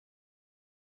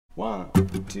1,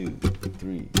 2,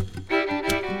 3.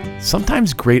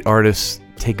 Sometimes great artists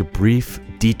take a brief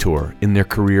detour in their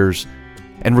careers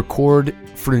and record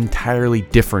for an entirely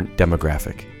different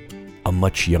demographic, a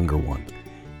much younger one.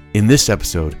 In this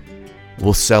episode,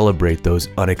 we'll celebrate those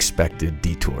unexpected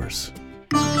detours.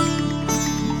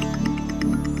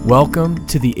 Welcome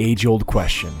to The Age-Old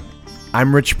Question.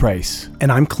 I'm Rich Price.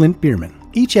 And I'm Clint Bierman.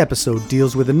 Each episode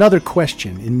deals with another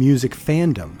question in music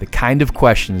fandom. The kind of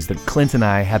questions that Clint and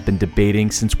I have been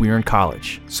debating since we were in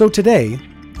college. So today,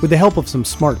 with the help of some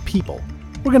smart people,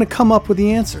 we're going to come up with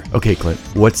the answer. Okay, Clint,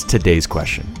 what's today's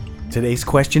question? Today's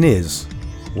question is,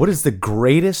 what is the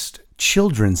greatest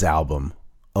children's album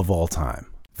of all time?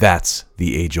 That's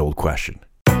the age-old question.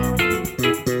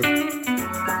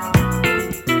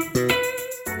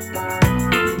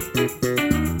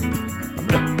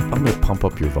 I'm going to pump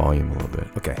up your volume a little bit.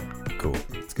 Okay, cool.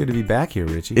 It's good to be back here,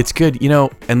 Richie. It's good,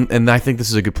 and I think this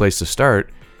is a good place to start.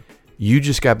 You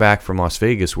just got back from Las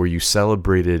Vegas where you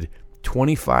celebrated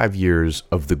 25 years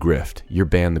of The Grift, your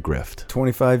band The Grift.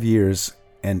 25 years,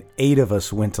 and 8 of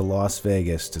us went to Las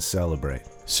Vegas to celebrate.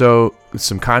 So,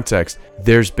 some context,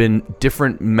 there's been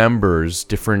different members,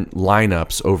 different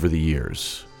lineups over the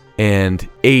years, and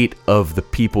 8 of the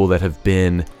people that have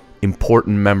been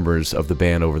important members of the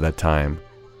band over that time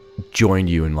joined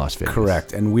you in Las Vegas.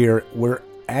 Correct, and we're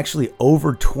actually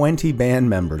over 20 band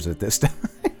members at this time.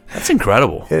 That's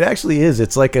incredible. It actually is.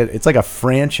 It's like a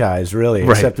franchise, really,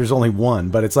 right. Except there's only one.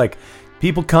 But it's like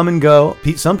people come and go.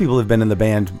 Some people have been in the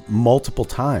band multiple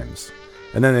times,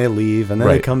 and then they leave, and then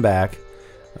right. they come back.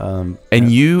 And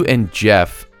you and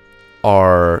Jeff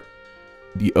are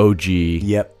the OG.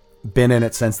 Yep, been in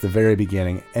it since the very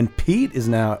beginning. And Pete is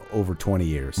now over 20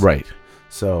 years. Right.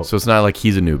 So it's not like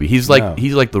he's a newbie. He's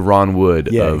like the Ron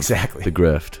Wood of exactly. The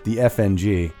Grift. The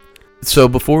FNG. So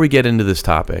before we get into this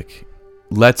topic,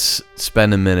 let's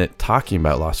spend a minute talking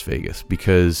about Las Vegas,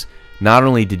 because not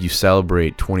only did you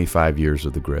celebrate 25 years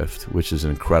of The Grift, which is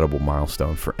an incredible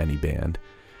milestone for any band,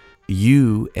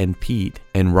 you and Pete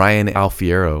and Ryan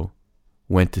Alfiero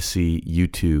went to see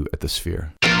U2 at the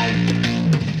Sphere.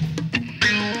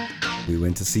 We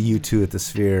went to see U2 at the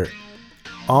Sphere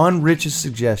on Rich's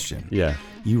suggestion. Yeah.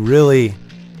 You really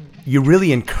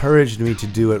encouraged me to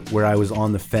do it where I was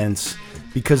on the fence,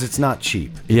 because it's not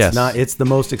cheap. Yes. It's the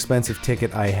most expensive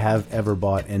ticket I have ever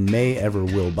bought and may ever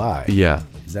will buy. Yeah.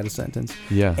 Is that a sentence?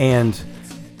 Yeah. And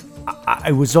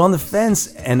I was on the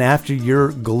fence, and after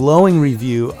your glowing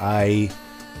review, I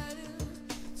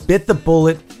bit the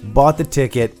bullet, bought the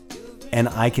ticket, and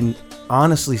I can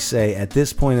honestly say at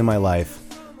this point in my life,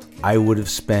 I would have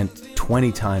spent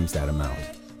 20 times that amount,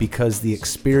 because the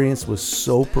experience was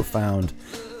so profound.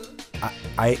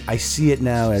 I see it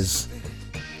now as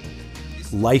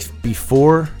life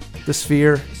before the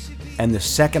Sphere, and the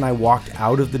second I walked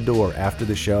out of the door after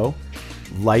the show,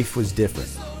 life was different.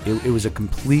 It was a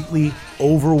completely,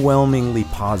 overwhelmingly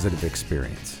positive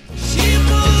experience. She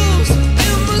moves in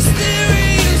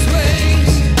mysterious ways.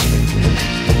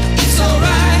 It's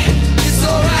alright.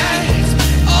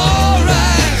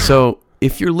 So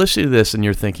if you're listening to this and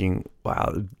you're thinking,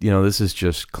 wow, this is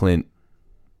just Clint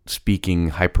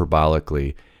speaking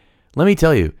hyperbolically, let me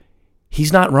tell you,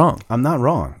 he's not wrong. I'm not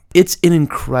wrong. It's an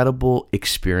incredible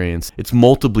experience. It's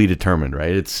multiply determined,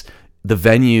 right? It's the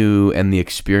venue and the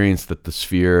experience that the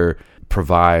Sphere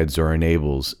provides or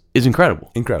enables is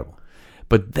incredible. Incredible.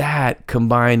 But that,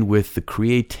 combined with the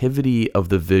creativity of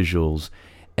the visuals,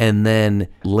 and then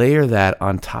layer that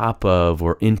on top of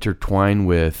or intertwine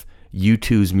with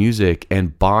U2's music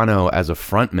and Bono as a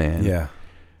frontman, Yeah.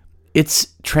 it's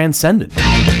transcendent.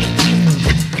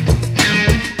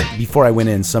 Before I went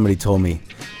in, somebody told me,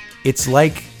 it's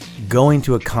like going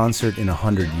to a concert in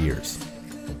 100 years.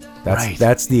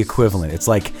 That's the equivalent. It's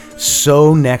like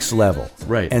so next level.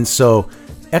 Right. And so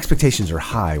expectations are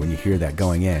high when you hear that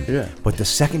going in. Yeah. But the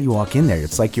second you walk in there,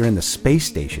 it's like you're in the space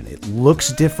station. It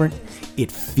looks different.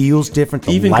 It feels different.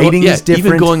 The lighting is different.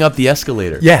 Even going up the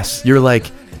escalator. Yes. You're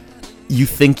like, you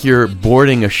think you're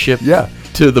boarding a ship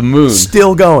to the moon.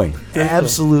 Still going.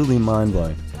 Absolutely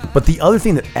mind-blowing. But the other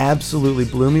thing that absolutely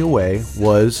blew me away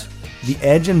was The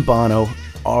Edge and Bono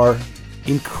are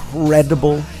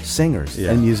incredible singers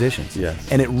and musicians. Yeah.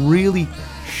 And it really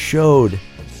showed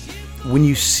when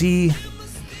you see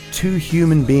two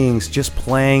human beings just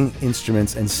playing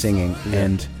instruments and singing. Yeah.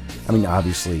 And, I mean,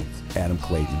 obviously, Adam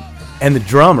Clayton. And the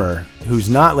drummer, who's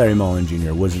not Larry Mullen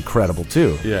Jr., was incredible,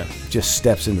 too. Yeah. Just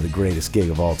steps into the greatest gig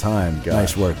of all time. Gosh.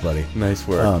 Nice work, buddy. Nice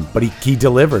work. But he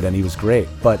delivered, and he was great.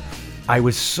 But I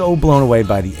was so blown away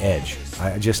by The Edge.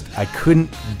 I couldn't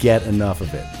get enough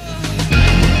of it.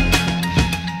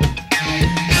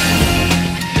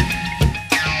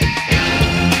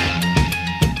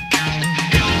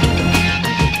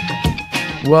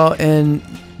 Well, and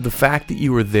the fact that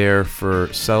you were there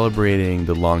for celebrating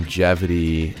the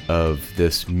longevity of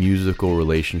this musical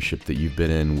relationship that you've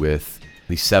been in with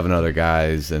these 7 other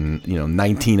guys and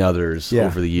 19 others Yeah,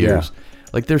 over the years.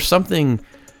 Like, there's something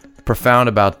profound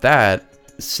about that,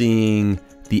 seeing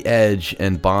The Edge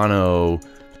and Bono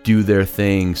do their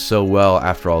thing so well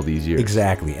after all these years.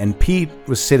 Exactly. And Pete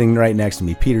was sitting right next to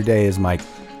me. Peter Day is my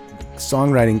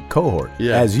songwriting cohort,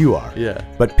 Yeah. as you are. Yeah.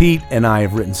 But Pete and I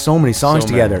have written so many songs So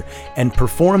many. together and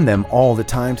performed them all the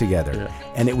time together. Yeah.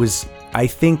 And it was, I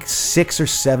think, 6 or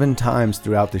 7 times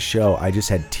throughout the show, I just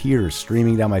had tears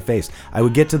streaming down my face. I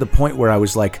would get to the point where I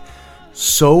was like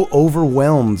so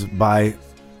overwhelmed by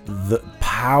the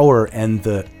power and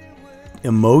the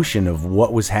emotion of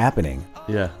what was happening.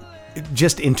 Yeah.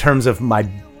 Just in terms of my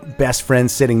best friend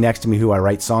sitting next to me who I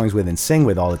write songs with and sing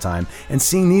with all the time, and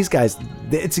seeing these guys,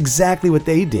 it's exactly what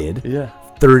they did Yeah.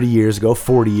 30 years ago,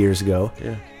 40 years ago.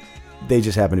 Yeah. They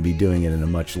just happen to be doing it in a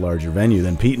much larger venue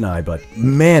than Pete and I, but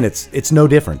man, it's no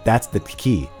different. That's the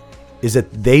key, is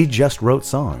that they just wrote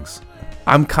songs.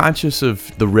 I'm conscious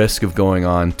of the risk of going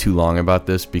on too long about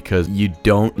this because you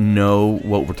don't know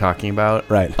what we're talking about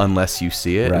Right. unless you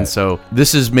see it. Right. And so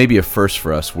this is maybe a first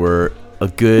for us. We're a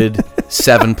good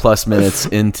 7+ minutes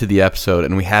into the episode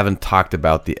and we haven't talked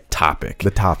about the topic.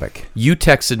 The topic. You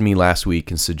texted me last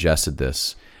week and suggested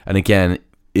this. And again,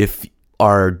 if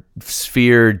our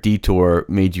sphere detour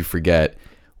made you forget,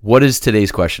 what is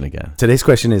today's question again? Today's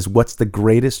question is, what's the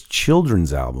greatest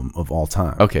children's album of all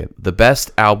time? Okay, the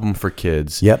best album for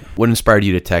kids. Yep. What inspired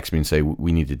you to text me and say,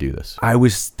 we need to do this? I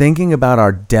was thinking about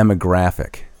our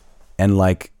demographic, and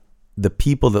like the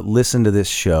people that listen to this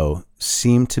show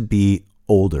seem to be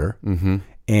older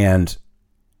and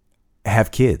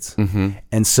have kids.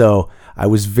 And so I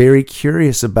was very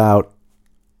curious about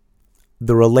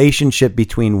the relationship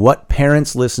between what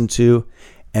parents listen to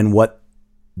and what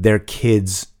their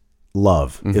kids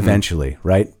love eventually,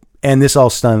 right? And this all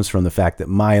stems from the fact that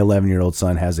my 11-year-old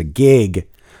son has a gig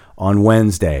on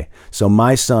Wednesday. So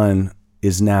my son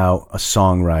is now a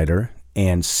songwriter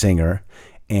and singer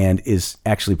and is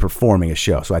actually performing a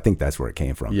show. So I think that's where it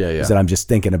came from. Yeah. Is that I'm just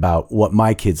thinking about what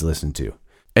my kids listen to.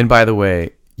 And by the way,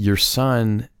 your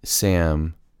son,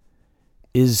 Sam,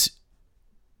 is,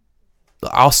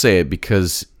 I'll say it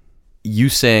because you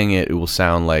saying it will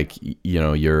sound like,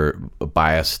 you're a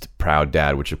biased, proud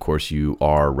dad, which of course you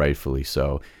are, rightfully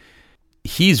so.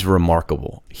 He's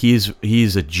remarkable. He's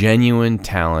a genuine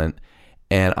talent,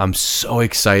 and I'm so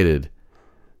excited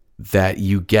that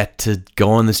you get to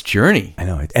go on this journey. I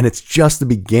know. And it's just the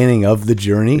beginning of the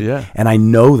journey. Yeah. And I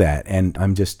know that. And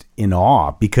I'm just in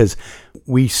awe because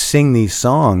we sing these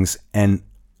songs and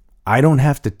I don't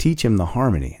have to teach him the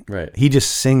harmony. Right. He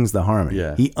just sings the harmony.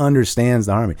 Yeah. He understands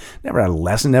the harmony. Never had a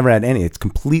lesson, never had any. It's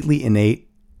completely innate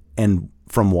and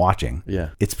from watching. Yeah.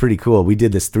 It's pretty cool. We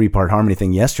did this 3-part harmony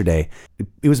thing yesterday.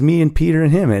 It was me and Peter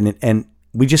and him, and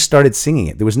we just started singing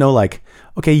it. There was no like,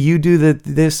 okay, you do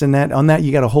this and that. On that,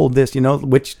 you got to hold this,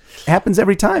 which happens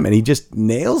every time. And he just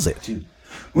nails it.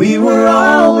 We were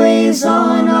always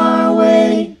on our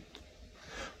way,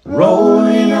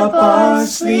 rolling up our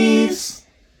sleeves,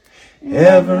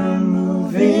 ever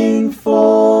moving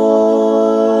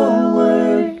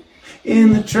forward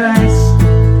in the tracks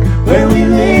where we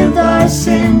lived our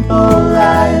simple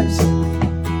lives,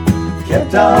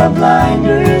 kept our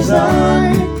blinders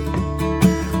on,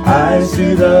 eyes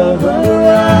to the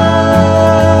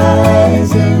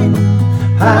horizon.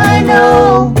 I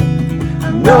know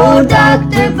I'm no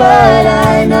doctor, but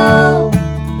I know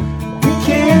we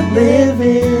can't live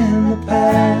in the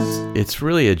past. It's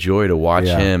really a joy to watch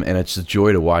Yeah. him, and it's a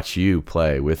joy to watch you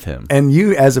play with him. And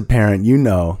you, as a parent,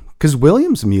 because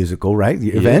William's musical, right?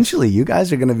 Eventually, you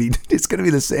guys are going to be, it's going to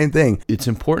be the same thing. It's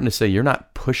important to say you're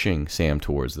not pushing Sam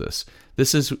towards this.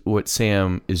 This is what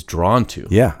Sam is drawn to.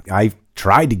 Yeah. I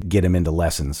tried to get him into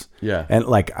lessons. Yeah. And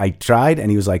like, I tried and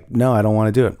he was like, no, I don't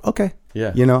want to do it. Okay.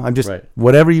 Yeah. I'm just, Right.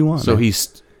 whatever you want. So man.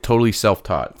 he's totally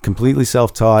self-taught. completely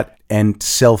self-taught and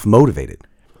self-motivated.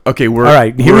 Okay, All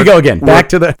right, here we go again. Back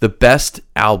to the best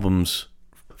albums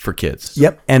for kids.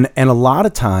 Yep. And a lot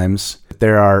of times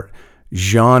there are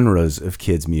genres of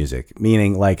kids music,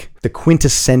 meaning like the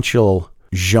quintessential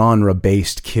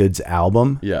genre-based kids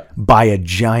album Yeah. by a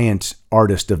giant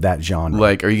artist of that genre.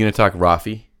 Like, are you going to talk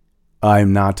Rafi?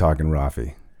 I'm not talking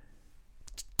Rafi.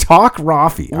 Talk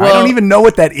Rafi. I Well, don't even know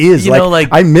what that is. you know, like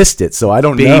I missed it, so I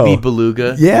don't know. Baby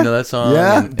Beluga. Yeah. You know that song?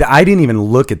 Yeah. And- I didn't even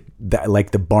look at that,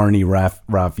 like the Barney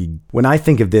Rafi. When I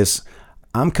think of this,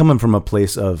 I'm coming from a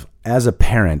place of, as a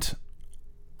parent,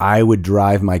 I would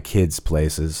drive my kids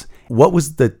places. What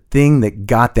was the thing that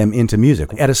got them into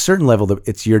music? At a certain level,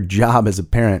 it's your job as a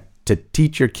parent to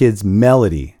teach your kids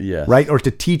melody, Yes. right? Or to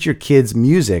teach your kids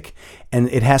music, and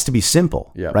it has to be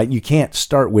simple, Yeah. right? You can't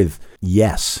start with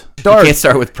yes. You can't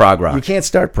start with prog rock. You can't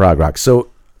start prog rock. So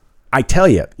I tell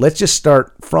you, let's just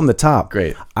start from the top.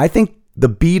 Great. I think the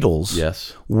Beatles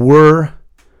Yes. were,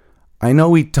 I know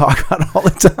we talk about it all the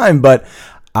time, but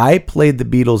I played the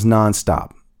Beatles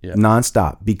nonstop. Yeah.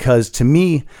 Nonstop, because to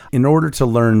me, in order to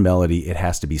learn melody, it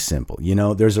has to be simple. You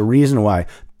know, there's a reason why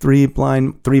Three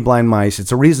Blind Mice.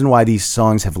 It's a reason why these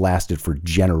songs have lasted for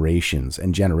generations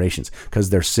and generations, because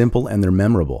they're simple and they're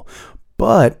memorable.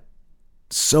 But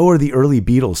so are the early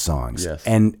Beatles songs. Yes.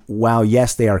 And while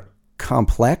yes, they are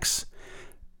complex,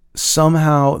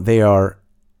 somehow they are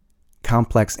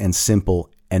complex and simple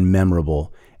and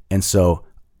memorable. And so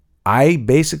I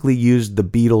basically used the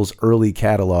Beatles' early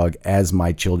catalog as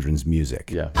my children's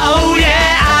music. Yeah. Oh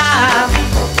yeah,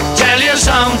 I'll tell you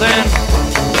something.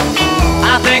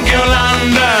 I think you'll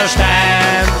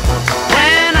understand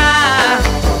when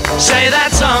I say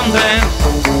that something.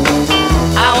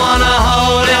 I wanna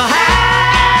hold your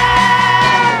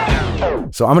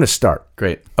hand. So I'm going to start.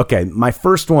 Great. Okay, my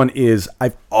first one is,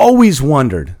 I've always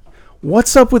wondered,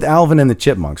 what's up with Alvin and the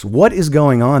Chipmunks? What is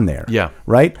going on there? Yeah.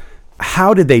 Right?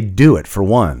 How did they do it, for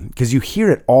one? Because you hear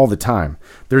it all the time.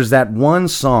 There's that one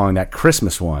song, that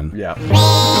Christmas one. Yeah.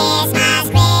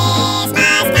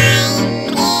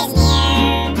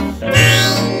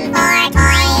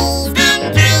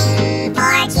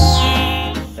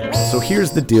 So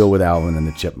here's the deal with Alvin and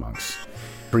the Chipmunks.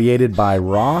 Created by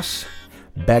Ross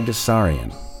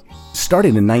Bagdasarian. Started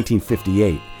in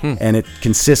 1958, and it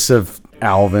consists of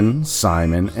Alvin,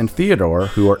 Simon, and Theodore,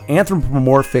 who are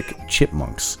anthropomorphic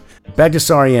chipmunks.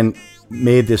 Bagdasarian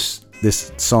made this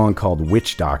song called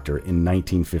Witch Doctor in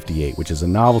 1958, which is a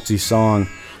novelty song.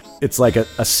 It's like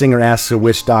a singer asks a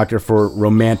witch doctor for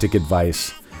romantic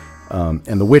advice, and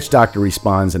the witch doctor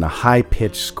responds in a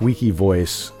high-pitched, squeaky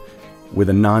voice with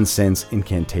a nonsense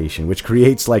incantation, which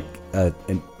creates like a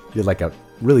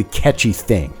really catchy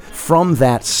thing. From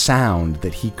that sound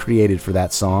that he created for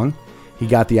that song, he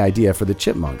got the idea for the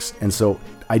Chipmunks. And so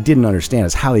I didn't understand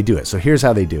is how they do it. So here's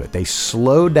how they do it. They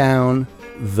slow down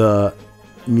the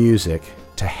music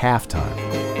to halftime.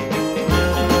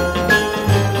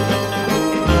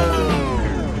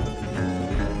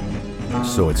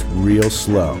 So it's real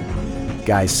slow.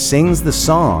 Guy sings the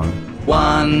song.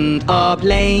 Want a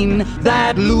plane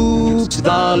that loops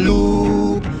the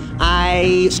loop.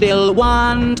 I still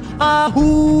want a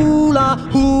hula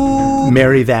hoop.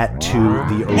 Marry that to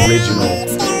the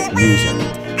original music.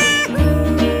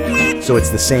 So it's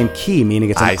the same key, meaning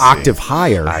it's I an see. octave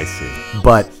higher. I see.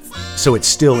 But so it's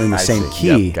still in the I same see.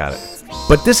 key. Yep, got it.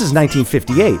 But this is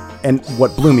 1958, and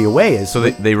what blew me away is So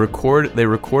they record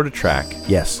a track.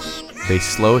 yes, They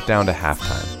slow it down to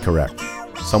halftime. correct.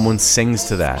 Someone sings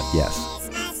to that.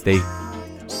 Yes. They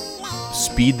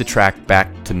speed the track back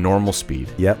to normal speed.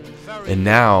 Yep. And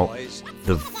now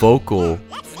the vocal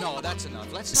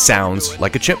sounds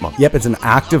like a chipmunk. Yep, it's an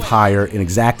octave higher, an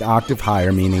exact octave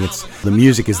higher, meaning the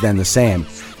music is then the same.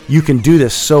 You can do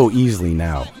this so easily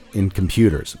now in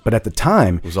computers, but at the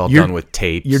time It was all you're- done with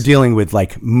tapes. You're dealing with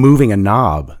like moving a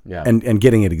knob Yeah. and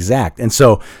getting it exact. And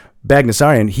so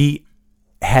Bagdasarian, he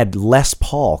had Les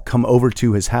Paul come over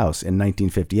to his house in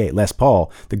 1958. Les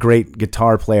Paul, the great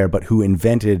guitar player, but who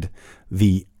invented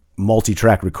the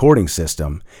multi-track recording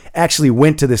system, actually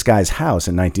went to this guy's house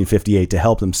in 1958 to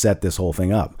help him set this whole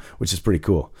thing up, which is pretty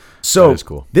cool. So That is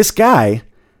cool. This guy,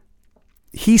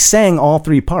 he sang all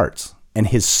three parts, and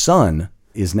his son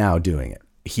is now doing it.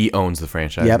 He owns the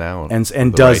franchise Yep. now. and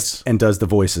the does the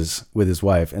voices with his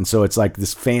wife, and so it's like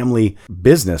this family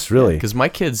business, really. Because my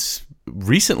kids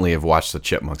recently have watched the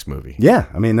Chipmunks movie. Yeah,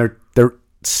 I mean they're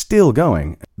still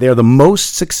going. They are the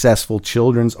most successful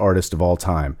children's artist of all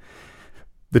time.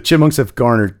 The Chipmunks have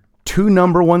garnered 2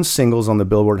 number 1 singles on the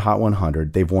Billboard Hot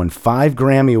 100. They've won 5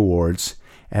 Grammy Awards,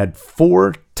 had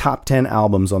 4 top 10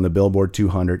 albums on the Billboard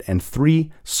 200, and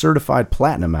 3 certified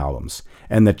platinum albums.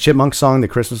 And the Chipmunk song, the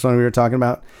Christmas song we were talking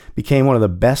about, became one of the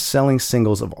best-selling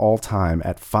singles of all time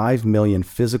at 5 million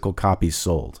physical copies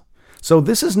sold. So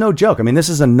this is no joke. I mean, this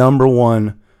is a number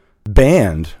 1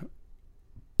 band,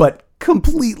 but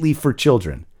completely for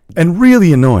children. And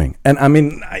really annoying. And I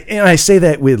mean, I say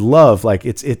that with love. Like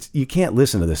it's you can't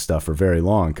listen to this stuff for very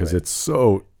long because it's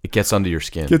so It gets under your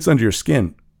skin. gets under your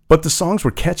skin. But the songs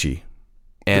were catchy.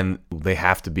 And they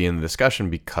have to be in the discussion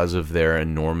because of their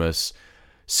enormous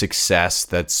success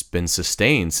that's been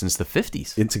sustained since the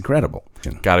 50s. It's incredible.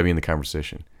 Got to be in the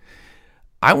conversation.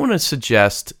 I want to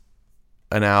suggest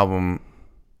an album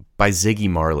by Ziggy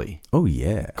Marley Oh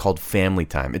yeah. called Family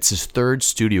Time. It's his 3rd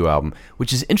studio album,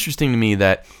 which is interesting to me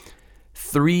that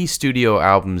 3 studio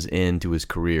albums into his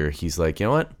career, he's like, you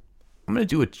know what? I'm going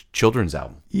to do a children's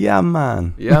album. Yeah,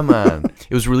 man. Yeah, man.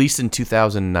 It was released in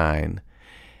 2009,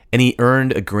 and he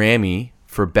earned a Grammy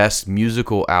for Best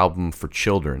Musical Album for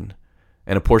Children,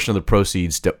 and a portion of the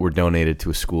proceeds were donated to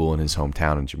a school in his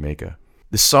hometown in Jamaica.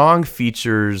 The song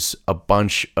features a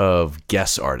bunch of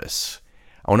guest artists.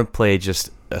 I want to play just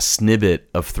a snippet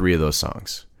of 3 of those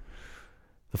songs.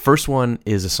 The first one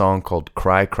is a song called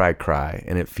Cry, Cry, Cry,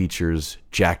 and it features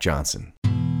Jack Johnson.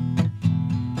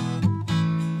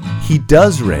 He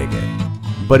does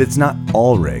reggae, but it's not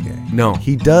all reggae. No.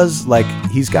 He does, like,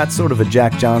 he's got sort of a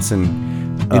Jack Johnson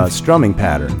strumming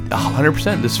pattern.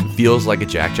 100%. This feels like a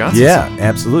Jack Johnson Yeah, song.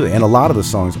 absolutely. And a lot of the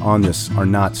songs on this are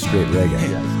not straight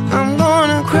reggae. I'm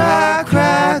gonna cry,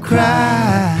 cry,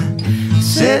 cry.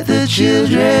 Set the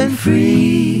children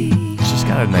free. It's just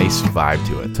got a nice vibe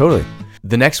to it. Totally.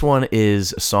 The next one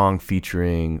is a song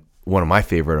featuring one of my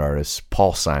favorite artists,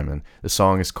 Paul Simon. The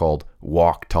song is called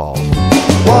Walk Tall.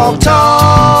 Walk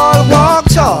tall,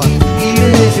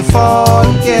 even if you fall,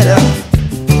 get up.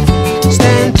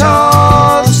 Stand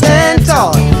tall,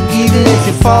 even if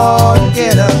you fall,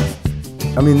 get up.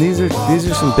 I mean, these are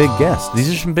some big guests. These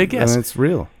are some big guests. And it's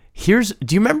real. Do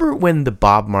you remember when the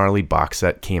Bob Marley box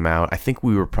set came out? I think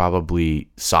we were probably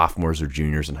sophomores or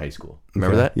juniors in high school.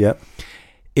 Remember that? Yep.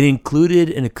 It included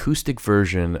an acoustic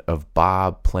version of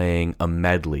Bob playing a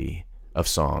medley of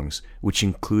songs, which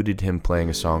included him playing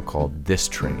a song called This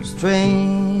Train.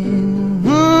 Train,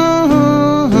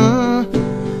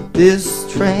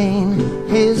 this train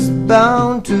is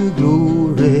bound to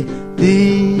glory.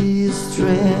 This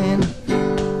train,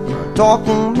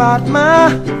 talking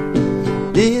about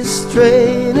this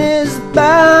train is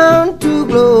bound to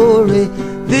glory.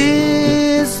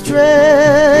 This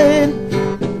train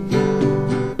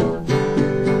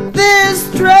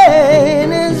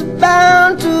is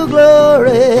bound to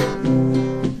glory.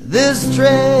 This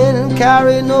train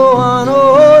carry no one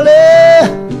holy.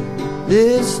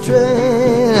 This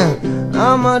train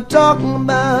I'm talking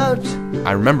about.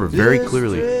 I remember very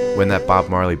clearly when that Bob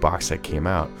Marley box set came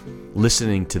out,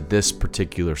 listening to this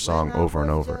particular song over and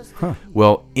over.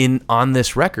 Well, on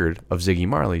this record of Ziggy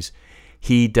Marley's,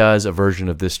 he does a version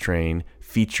of This Train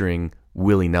featuring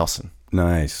Willie Nelson.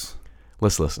 Nice.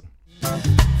 Let's listen.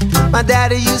 My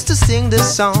daddy used to sing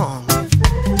this song.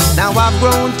 Now I've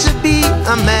grown to be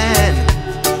a man.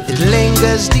 It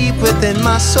lingers deep within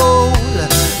my soul.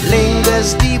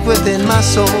 Lingers deep within my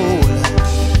soul.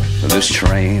 This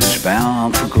train is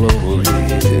bound for glory.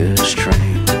 This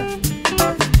train.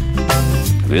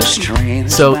 This train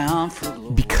is So, bound for glory.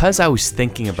 because I was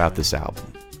thinking about this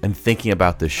album and thinking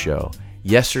about this show,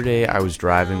 yesterday I was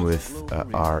driving with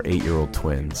our 8-year-old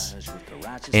twins,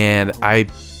 and I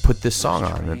put this song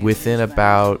on. And within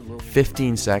about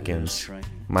 15 seconds,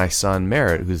 my son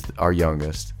Merritt, who's our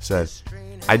youngest, said,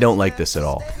 I don't like this at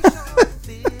all.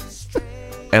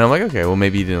 And I'm like, okay, well,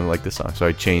 maybe you didn't like this song. So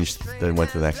I changed, then went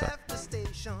to the next song.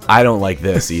 I don't like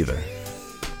this either.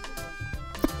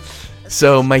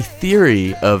 So my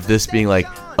theory of this being like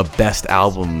a best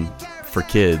album for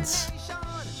kids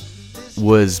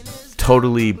was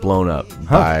totally blown up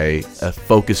by a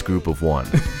focus group of one.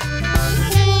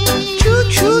 Choo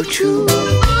choo choo.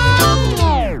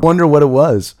 Wonder what it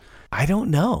was. I don't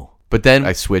know. But then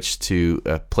I switched to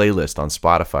a playlist on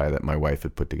Spotify that my wife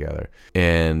had put together.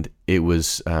 And it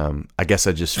was, I Guess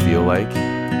I Just Feel Like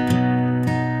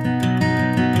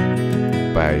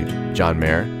by John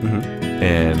Mayer. Mm-hmm.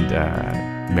 And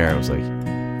Mayer was like,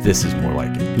 this is more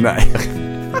like it. Nice.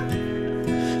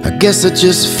 I guess I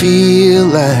just feel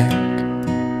like.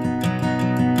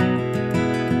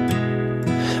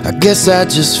 I guess I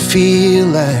just feel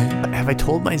like. Have I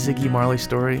told my Ziggy Marley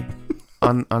story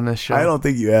on this show? I don't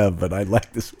think you have, but I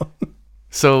like this one.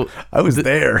 So I was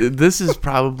there. This is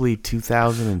probably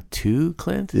 2002,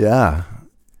 Clint? Yeah.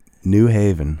 New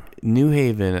Haven. New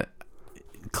Haven.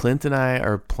 Clint and I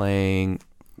are playing.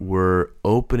 We're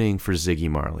opening for Ziggy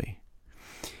Marley.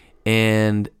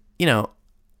 And, you know,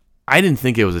 I didn't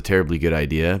think it was a terribly good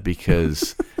idea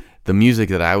because the music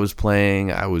that I was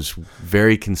playing, I was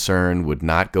very concerned would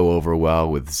not go over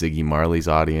well with Ziggy Marley's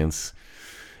audience.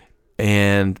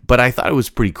 But I thought it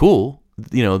was pretty cool.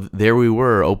 You know, there we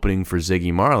were opening for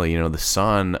Ziggy Marley, you know, the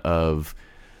son of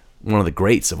one of the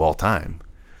greats of all time.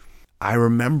 I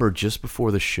remember just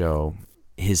before the show,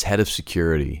 his head of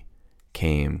security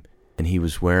came and he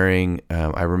was wearing,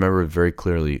 I remember it very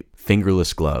clearly,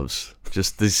 fingerless gloves.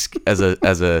 Just this as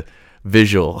a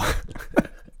visual.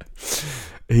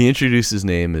 He introduced his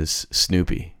name as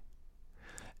Snoopy.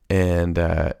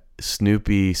 And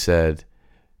Snoopy said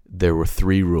there were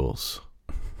 3 rules.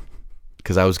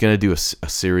 because I was going to do a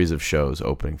series of shows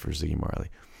opening for Ziggy Marley.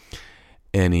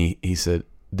 And he said,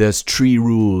 there's 3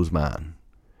 rules, man.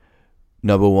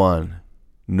 Number 1,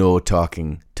 no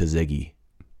talking to Ziggy.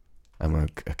 I'm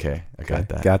like, okay, I got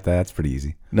that. Got that. That's pretty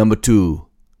easy. Number 2,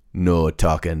 no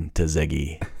talking to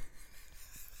Ziggy.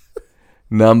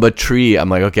 Number 3, I'm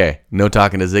like, okay, no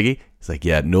talking to Ziggy? He's like,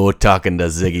 yeah, no talking to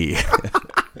Ziggy.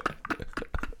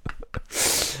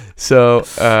 So,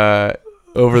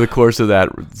 over the course of that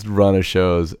run of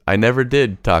shows, I never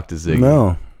did talk to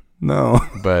Ziggy. No.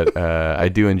 But I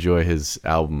do enjoy his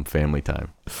album Family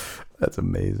Time. That's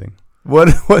amazing.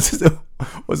 Wasn't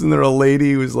there a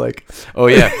lady who was like, oh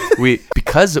yeah,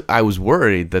 because I was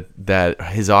worried that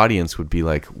his audience would be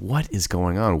like, what is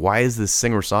going on? Why is this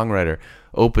singer-songwriter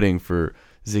opening for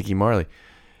Ziggy Marley?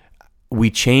 We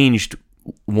changed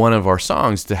one of our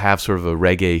songs to have sort of a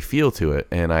reggae feel to it,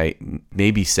 and I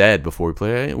maybe said before we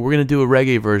played, hey, we're going to do a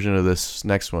reggae version of this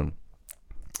next one.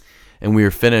 And we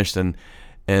were finished, and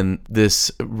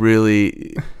this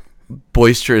really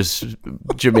boisterous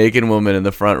Jamaican woman in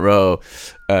the front row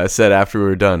said after we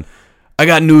were done, I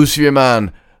got news for you,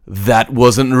 man. That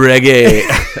wasn't reggae.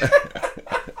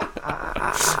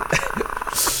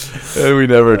 And we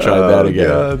never tried that again.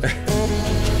 God.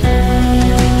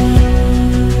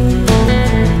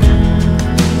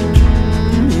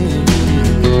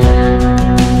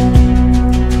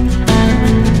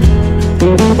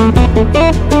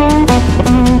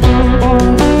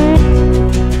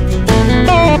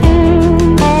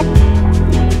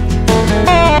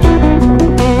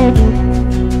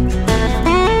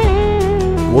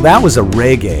 Well, that was a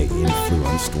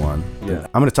reggae-influenced one. Yeah.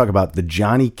 I'm going to talk about the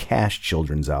Johnny Cash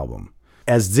Children's Album.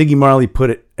 As Ziggy Marley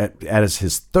put it as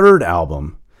his 3rd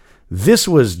album, this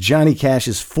was Johnny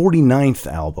Cash's 49th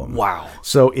album. Wow.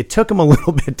 So it took him a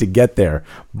little bit to get there,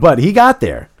 but he got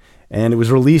there. And it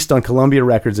was released on Columbia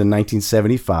Records in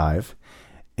 1975.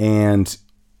 And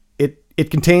it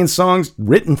contains songs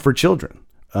written for children.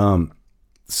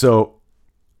 So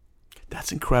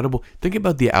that's incredible. Think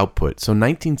about the output. So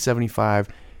 1975,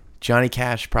 Johnny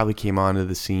Cash probably came onto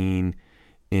the scene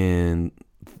in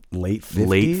late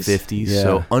 50s. Yeah.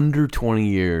 So under 20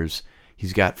 years,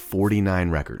 he's got 49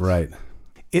 records. Right.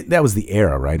 That was the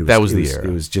era, right? It was the era.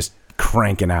 It was just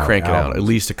cranking out at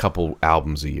least a couple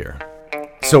albums a year.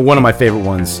 So one of my favorite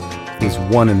ones is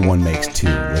 1 and 1 Makes 2.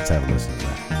 Let's have a listen to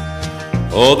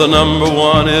that. Oh, the number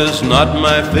 1 is not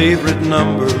my favorite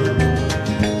number,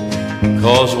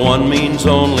 'cause 1 means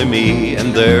only me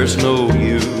and there's no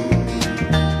you.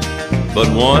 But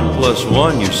 1 plus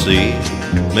 1, you see,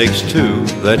 makes 2,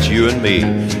 that's you and me.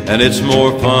 And it's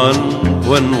more fun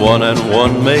when 1 and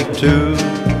 1 make 2.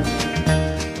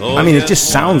 Oh, I mean, it just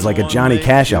sounds like a Johnny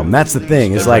Cash album. That's the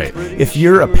thing. It's like, if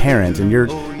you're a parent and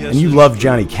you love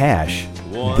Johnny Cash,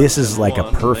 this is like a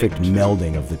perfect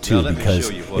melding of the two, because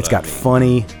it's got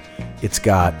funny, it's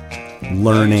got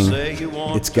learning,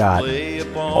 it's got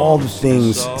all the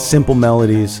things, simple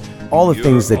melodies, all the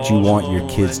things that you want your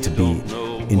kids to be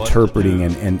interpreting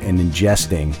and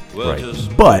ingesting. Right.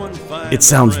 But it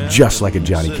sounds just like a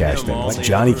Johnny Cash thing, like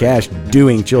Johnny Cash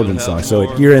doing children's songs.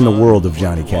 So you're in the world of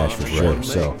Johnny Cash for sure. Right.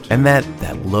 So, and that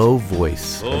low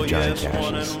voice of Johnny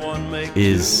Cash's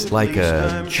is like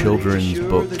a children's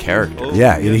book character.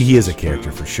 Yeah, he is a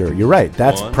character for sure. You're right.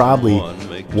 That's probably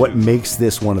what makes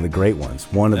this one of the great ones.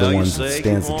 One of the ones that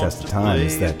stands the test of time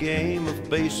is that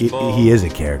he is a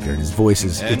character. His voice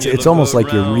is, it's almost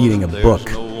like you're reading a book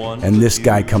and this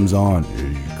guy comes on. Here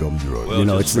he comes, you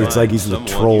know, it's like he's the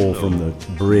troll from the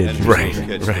bridge. Right.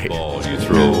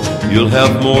 You'll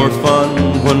have more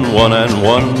fun when 1 and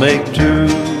 1 make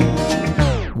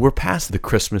 2. We're past the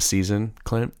Christmas season,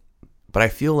 Clint, but I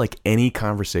feel like any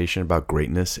conversation about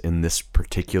greatness in this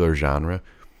particular genre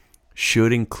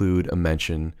should include a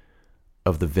mention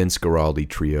of the Vince Guaraldi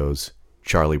Trio's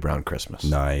Charlie Brown Christmas.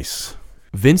 Nice.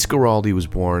 Vince Guaraldi was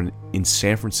born in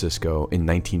San Francisco in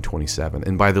 1927,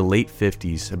 and by the late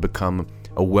 50s had become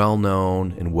a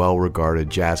well-known and well-regarded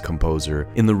jazz composer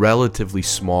in the relatively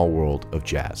small world of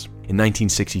jazz. In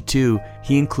 1962,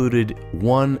 he included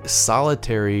one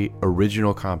solitary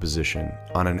original composition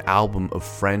on an album of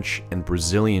French and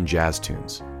Brazilian jazz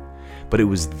tunes. But it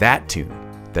was that tune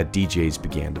that DJs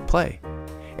began to play,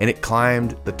 and it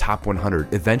climbed the top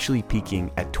 100, eventually peaking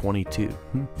at 22.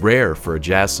 Rare for a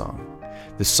jazz song.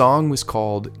 The song was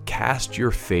called Cast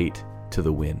Your Fate to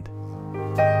the Wind.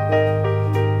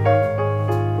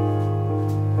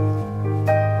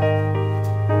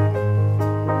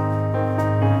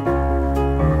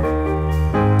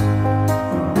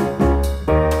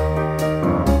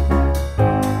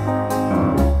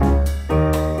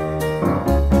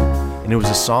 And it was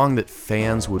a song that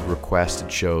fans would request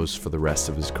at shows for the rest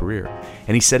of his career.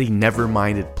 And he said he never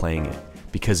minded playing it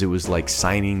because it was like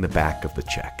signing the back of the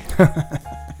check.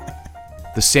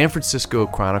 The San Francisco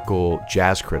Chronicle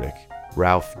jazz critic,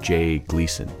 Ralph J.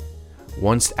 Gleason,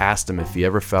 once asked him if he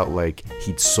ever felt like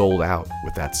he'd sold out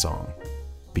with that song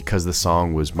because the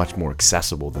song was much more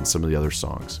accessible than some of the other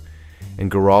songs. And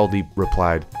Guaraldi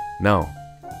replied, "No,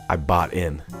 I bought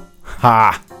in."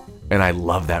 Ha! And I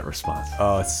love that response.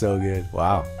 Oh, it's so good.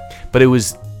 Wow. But it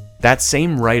was that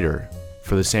same writer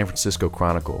for the San Francisco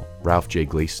Chronicle, Ralph J.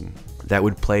 Gleason, that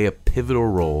would play a pivotal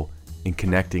role in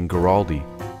connecting Guaraldi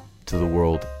to the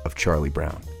world of Charlie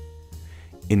Brown.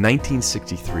 In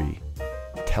 1963,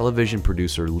 television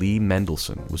producer Lee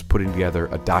Mendelson was putting together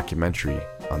a documentary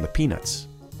on the Peanuts,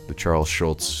 the Charles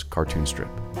Schulz cartoon strip.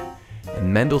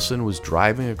 And Mendelson was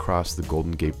driving across the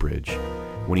Golden Gate Bridge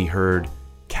when he heard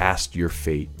 "Cast Your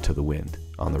Fate to the Wind"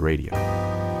 on the radio.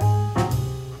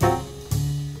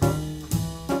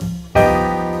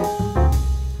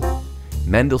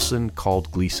 Mendelson called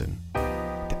Gleason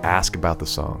to ask about the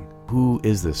song. Who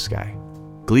is this guy?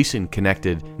 Gleason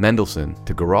connected Mendelson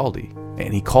to Guaraldi,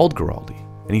 and he called Guaraldi,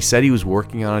 and he said he was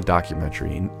working on a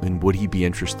documentary and would he be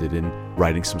interested in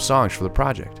writing some songs for the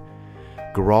project.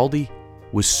 Guaraldi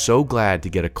was so glad to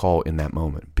get a call in that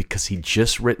moment because he'd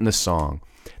just written a song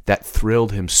that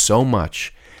thrilled him so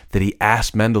much that he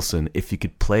asked Mendelson if he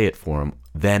could play it for him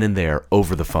then and there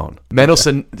over the phone.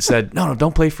 Mendelson said, no,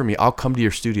 don't play for me. I'll come to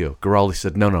your studio. Guaraldi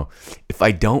said, no. If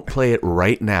I don't play it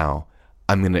right now,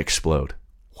 I'm going to explode.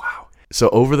 Wow. So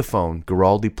over the phone,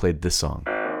 Guaraldi played this song.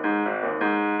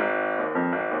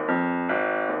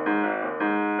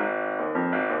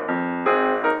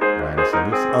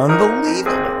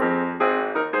 Unbelievable.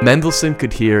 Mendelson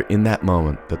could hear in that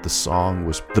moment that the song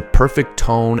was the perfect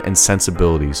tone and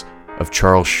sensibilities of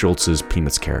Charles Schulz's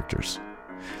Peanuts characters.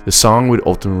 The song would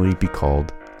ultimately be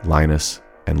called Linus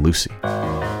and Lucy.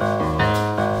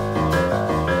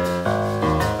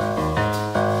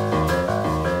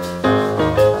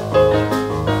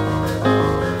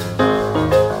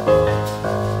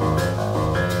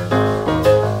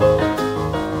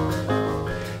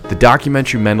 The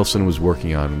documentary Mendelson was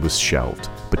working on was shelved,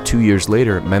 but 2 years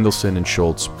later, Mendelson and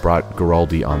Schulz brought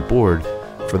Guaraldi on board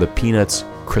for the Peanuts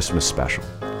Christmas special,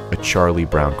 A Charlie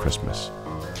Brown Christmas.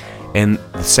 And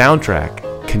the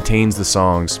soundtrack contains the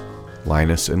songs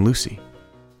Linus and Lucy,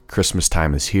 Christmas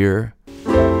Time is Here,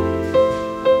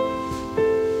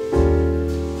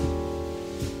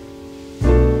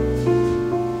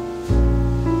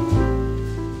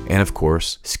 and of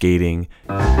course, Skating.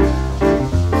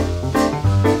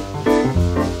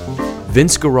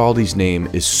 Vince Guaraldi's name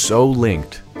is so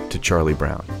linked to Charlie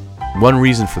Brown. One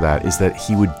reason for that is that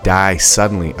he would die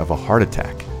suddenly of a heart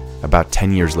attack about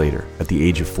 10 years later at the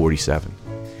age of 47.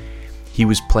 He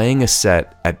was playing a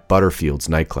set at Butterfield's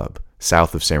nightclub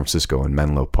south of San Francisco in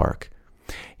Menlo Park.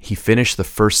 He finished the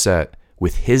first set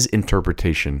with his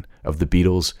interpretation of the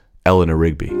Beatles' Eleanor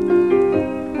Rigby.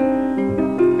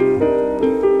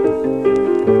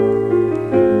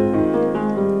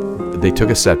 They took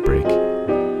a set break,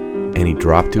 and he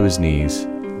dropped to his knees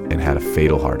and had a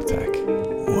fatal heart attack.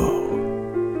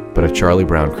 Whoa. But A Charlie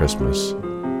Brown Christmas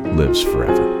lives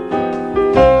forever.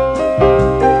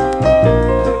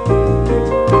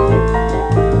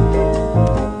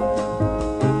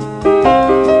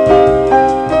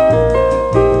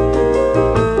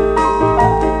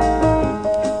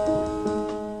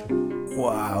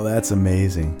 Wow, that's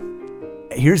amazing.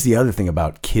 Here's the other thing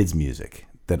about kids' music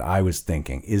that I was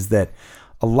thinking is that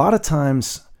a lot of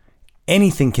times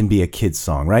anything can be a kid's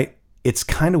song, right? It's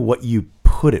kind of what you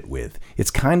put it with.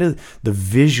 It's kind of the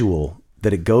visual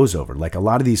that it goes over. Like a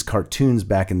lot of these cartoons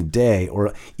back in the day,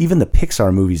 or even the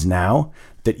Pixar movies now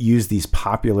that use these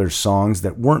popular songs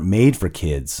that weren't made for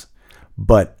kids,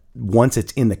 but once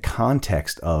it's in the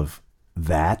context of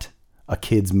that, a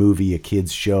kid's movie, a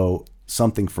kid's show,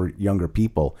 something for younger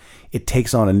people, it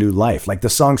takes on a new life. Like the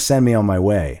song Send Me On My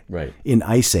Way in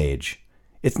Ice Age.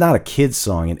 It's not a kid's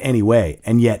song in any way,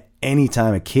 and yet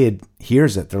anytime a kid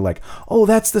hears it, they're like, oh,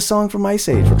 that's the song from Ice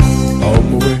Age.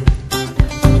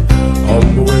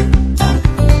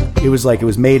 It was like it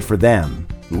was made for them.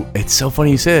 It's so funny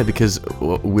you say that because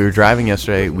we were driving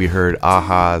yesterday, we heard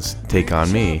Aha's Take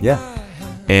On Me. Yeah.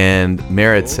 And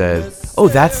Merritt said, oh,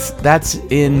 that's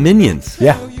in Minions.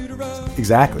 Yeah,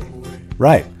 exactly.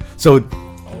 Right. So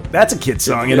that's a kid's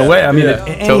song in a way. I mean,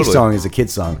 any totally. song is a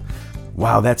kid's song.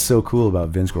 Wow, that's so cool about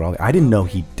Vince Guaraldi. I didn't know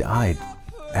he died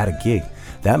at a gig.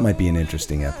 That might be an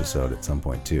interesting episode at some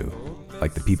point too.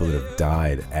 Like the people that have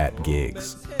died at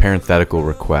gigs. Parenthetical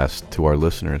request to our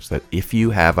listeners that if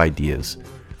you have ideas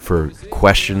for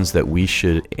questions that we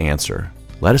should answer,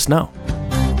 let us know.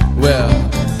 Well,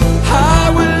 I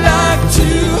would like to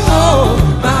hold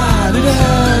my little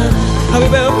hand. I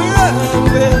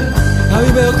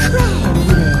will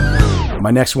cry.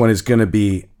 My next one is going to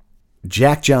be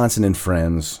Jack Johnson and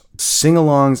Friends,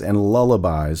 sing-alongs and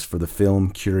lullabies for the film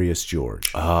Curious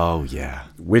George. Oh, yeah.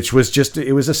 Which was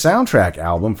it was a soundtrack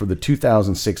album for the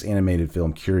 2006 animated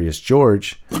film Curious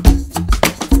George.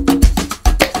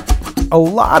 A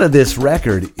lot of this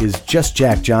record is just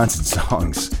Jack Johnson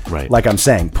songs. Right. Like I'm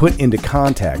saying, put into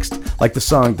context. Like the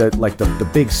song that, like the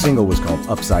big single was called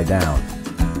Upside Down.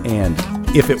 And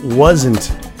if it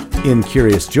wasn't in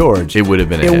Curious George, it would have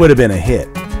been a hit.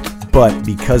 But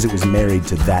because it was married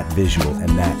to that visual and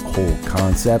that whole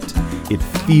concept, it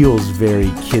feels very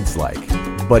kids-like.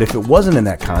 But if it wasn't in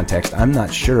that context, I'm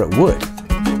not sure it would.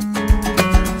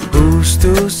 Who's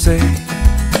to say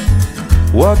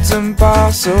what's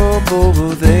impossible,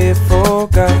 will they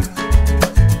forgot?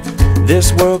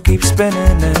 This world keeps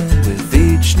spinning, and with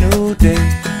each new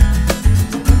day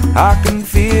I can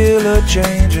feel a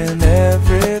change in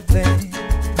everything.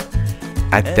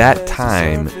 At that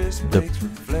time, the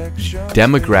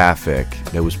demographic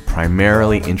that was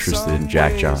primarily interested in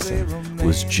Jack Johnson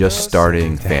was just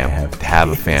starting to have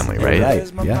a family, right?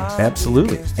 Right, yeah,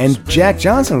 absolutely. And Jack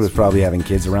Johnson was probably having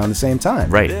kids around the same time.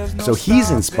 Right. So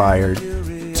he's inspired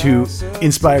to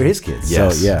inspire his kids.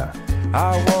 Yes. So, yeah.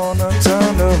 I wanna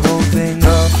turn the whole thing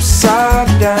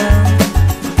upside down.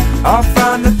 I'll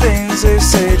find the things they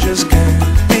say just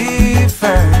can't be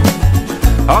found.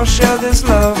 I'll share this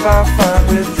love I find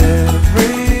with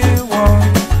everyone.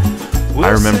 I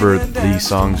remember these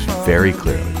songs very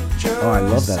clearly. Oh, I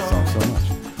love that song so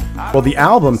much. Well, the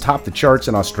album topped the charts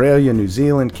in Australia, New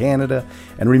Zealand, Canada,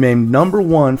 and remained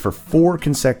 #1 for 4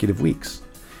 consecutive weeks.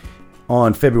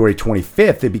 On February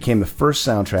 25th, it became the first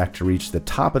soundtrack to reach the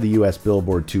top of the U.S.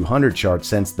 Billboard 200 chart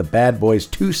since the Bad Boys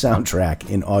 2 soundtrack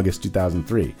in August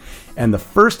 2003, and the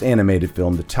first animated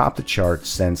film to top the chart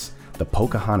since the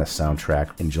Pocahontas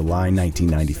soundtrack in July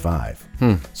 1995.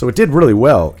 So it did really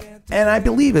well, and I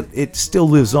believe it still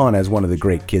lives on as one of the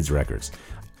great kids' records.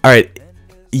 All right,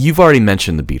 you've already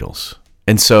mentioned the Beatles,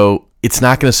 and so it's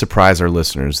not going to surprise our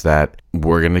listeners that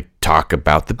we're going to talk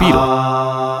about the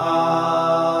Beatles.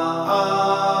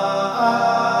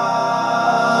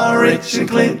 Rich and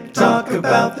Clint talk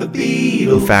about the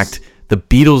Beatles. In fact, the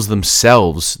Beatles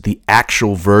themselves, the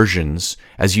actual versions,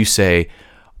 as you say,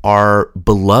 are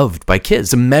beloved by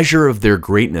kids. A measure of their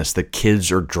greatness that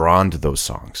kids are drawn to those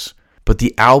songs. But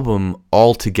the album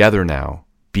altogether now,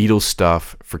 Beatles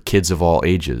Stuff for Kids of All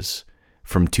Ages,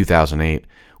 from 2008,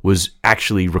 was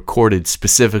actually recorded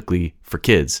specifically for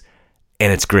kids,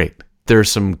 and it's great. There are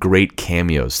some great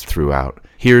cameos throughout.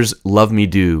 Here's Love Me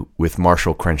Do with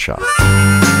Marshall Crenshaw.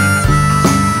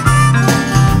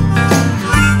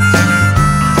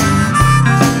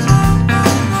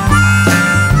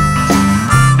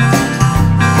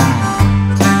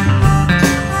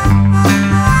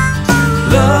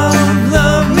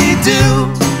 Love me do.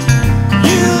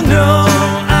 You know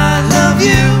I love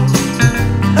you.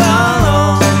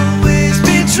 I'll always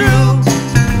be true.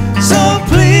 So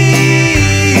please,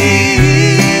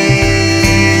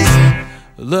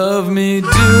 love me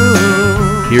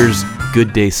do. Here's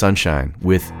Good Day Sunshine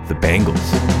with the Bangles.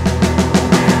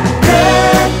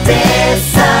 Good day,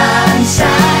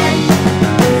 sunshine.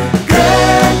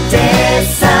 Good day,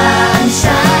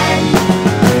 sunshine.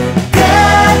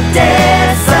 Good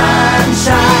day,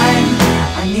 sunshine.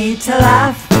 I need to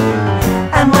laugh,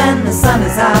 and when the sun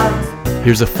is out.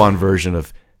 Here's a fun version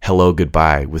of Hello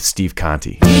Goodbye with Steve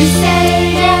Conte. You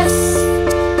say yes,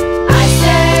 I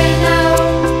say no.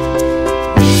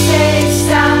 You say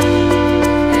stop,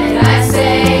 and I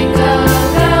say go,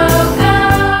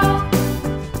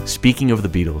 go, go. Speaking of the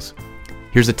Beatles,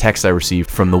 here's a text I received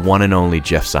from the one and only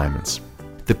Jeff Simons.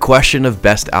 The question of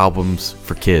best albums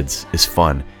for kids is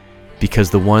fun because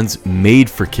the ones made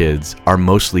for kids are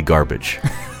mostly garbage.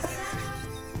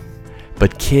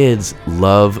 But kids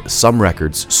love some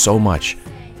records so much.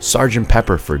 Sgt.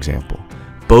 Pepper, for example.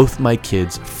 Both my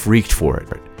kids freaked for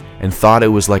it and thought it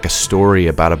was like a story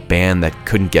about a band that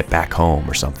couldn't get back home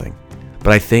or something.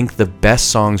 But I think the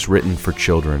best songs written for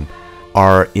children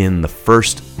are in the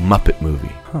first Muppet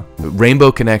movie.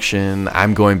 Rainbow Connection,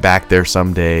 I'm Going Back There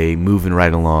Someday, Moving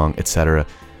Right Along, etc.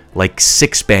 Like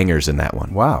 6 bangers in that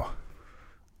one. Wow.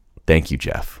 Thank you,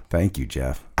 Jeff. Thank you,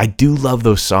 Jeff. I do love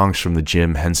those songs from the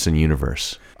Jim Henson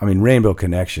universe. I mean, Rainbow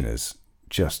Connection is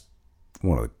just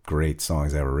one of the great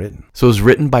songs ever written. So it was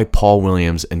written by Paul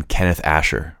Williams and Kenneth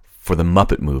Asher for the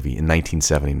Muppet movie in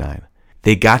 1979.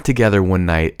 They got together one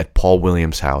night at Paul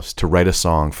Williams' house to write a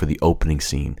song for the opening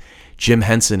scene. Jim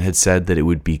Henson had said that it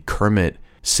would be Kermit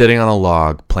sitting on a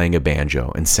log playing a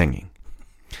banjo and singing.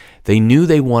 They knew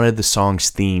they wanted the song's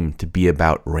theme to be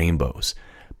about rainbows,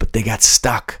 but they got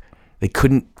stuck. They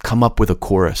couldn't come up with a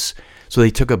chorus, so they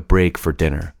took a break for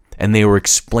dinner, and they were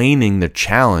explaining the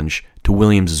challenge to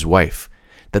Williams' wife,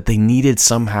 that they needed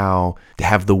somehow to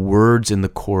have the words in the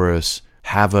chorus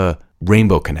have a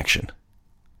rainbow connection.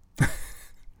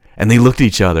 And they looked at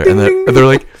each other, and they're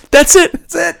like, that's it!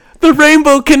 That's it! The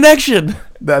rainbow connection!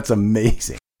 That's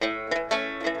amazing.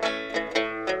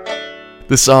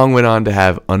 The song went on to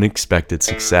have unexpected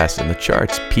success in the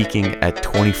charts, peaking at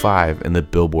 25 in the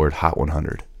Billboard Hot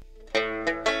 100.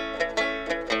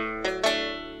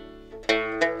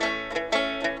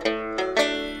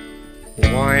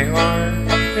 Why are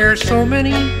there so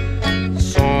many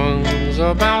songs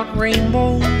about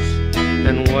rainbows?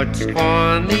 And what's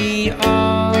on the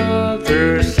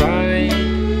other side?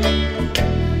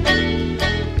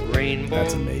 Rainbows.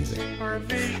 That's amazing.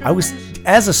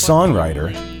 As a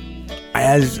songwriter,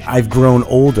 as I've grown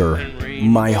older,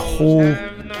 my whole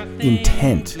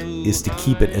intent is to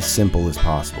keep it as simple as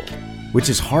possible, which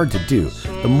is hard to do.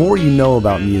 The more you know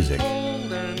about music,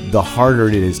 the harder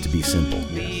it is to be simple,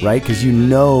 right? Because you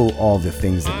know all the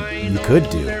things that you could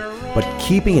do, but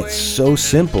keeping it so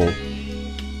simple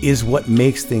is what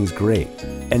makes things great.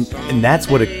 And that's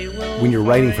what when you're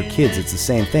writing for kids, it's the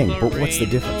same thing. But what's the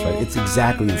difference, right? It's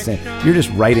exactly the same. You're just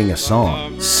writing a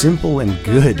song. Simple and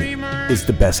good is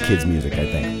the best kids' music,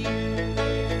 I think.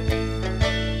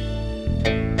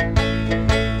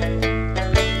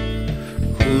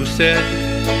 Who said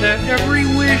that every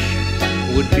wish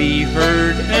would be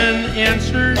heard and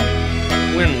answered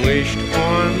when wished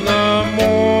on the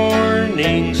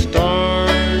morning star?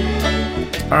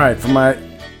 All right, for my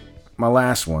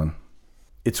last one.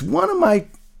 It's one of my...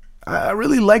 I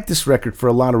really like this record for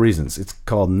a lot of reasons. It's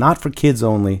called Not for Kids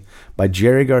Only by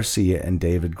Jerry Garcia and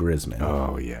David Grisman.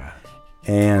 Oh, yeah.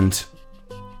 And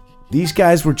these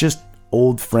guys were just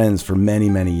old friends for many,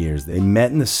 many years. They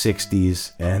met in the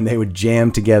 60s, and they would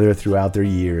jam together throughout their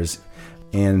years.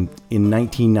 And in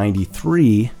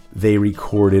 1993, they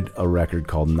recorded a record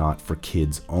called Not for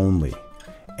Kids Only.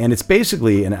 And it's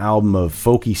basically an album of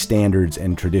folky standards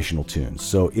and traditional tunes.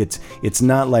 So it's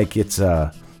not like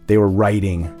they were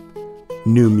writing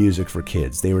new music for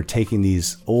kids. They were taking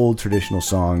these old traditional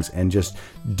songs and just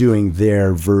doing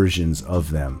their versions of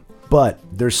them. But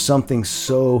there's something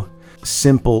so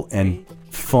simple and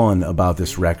fun about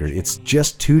this record. It's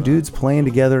just two dudes playing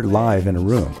together live in a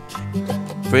room.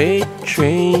 Freight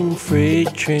train,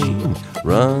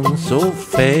 run so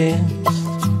fast.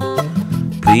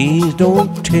 Please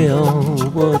don't tell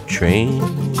what train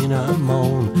I'm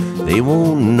on. They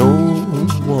won't know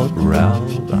what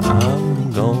route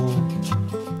I'm going.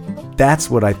 That's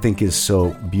what I think is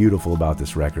so beautiful about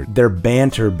this record. Their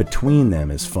banter between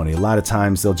them is funny. A lot of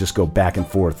times they'll just go back and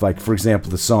forth. Like, for example,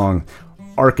 the song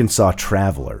Arkansas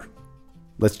Traveler.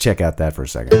 Let's check out that for a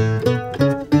second.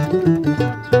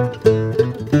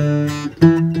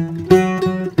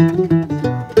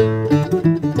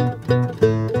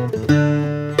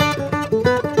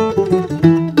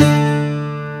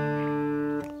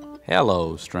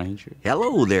 Hello, stranger.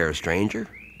 Hello there, stranger.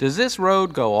 Does this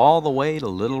road go all the way to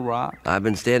Little Rock? I've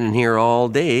been standing here all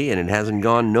day, and it hasn't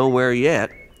gone nowhere yet.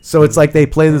 So it's like they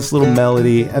play this little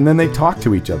melody, and then they talk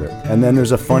to each other. And then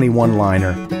there's a funny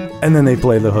one-liner, and then they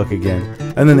play the hook again.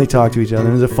 And then they talk to each other,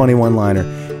 and there's a funny one-liner.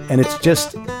 And it's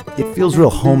just, it feels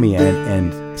real homey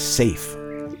and safe.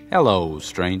 Hello,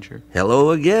 stranger.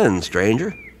 Hello again,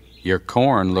 stranger. Your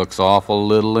corn looks awful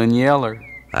little and yeller.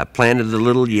 I planted the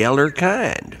little yeller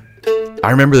kind. I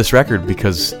remember this record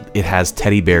because it has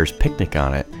Teddy Bear's Picnic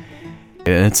on it.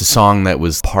 And it's a song that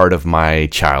was part of my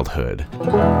childhood.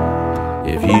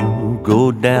 If you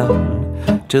go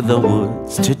down to the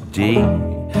woods today,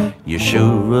 you're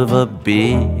sure of a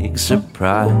big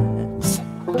surprise.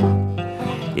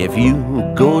 If you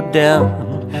go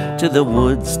down to the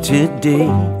woods today,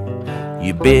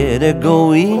 you better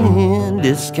go in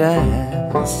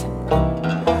disguise.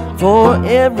 For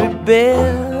every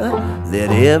bear that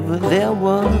ever there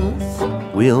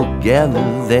was will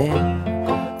gather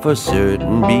there for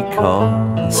certain,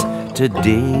 because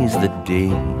today's the day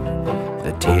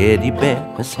the teddy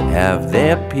bears have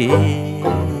their picnic.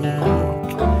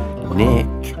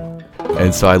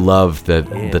 And so I love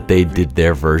that they did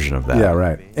their version of that. Yeah,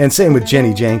 right. And same with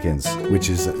Jenny Jenkins, which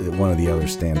is one of the other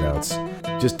standouts.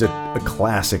 Just a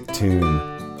classic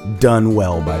tune done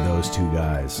well by those two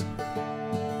guys.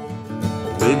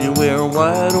 Will you wear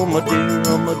white, oh my dear,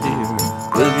 oh my dear?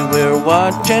 Will you wear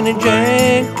white, Jenny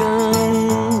Jenkins?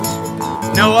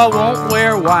 No, I won't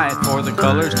wear white for the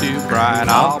color's too bright.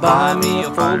 I'll buy me a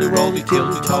foldy, roly,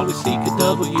 tilly, tolly, seek a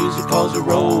double user, cause a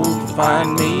road to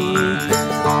find me.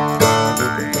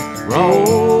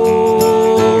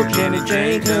 Roll, Jenny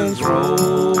Jenkins,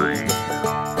 roll.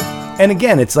 And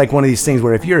again, it's like one of these things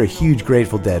where if you're a huge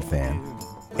Grateful Dead fan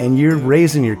and you're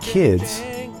raising your kids,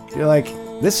 you're like,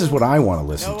 this is what I want to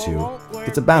listen to.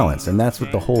 It's a balance, and that's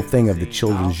what the whole thing of the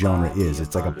children's genre is.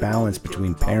 It's like a balance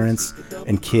between parents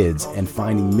and kids and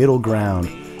finding middle ground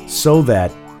so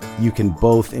that you can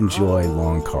both enjoy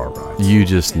long car rides. You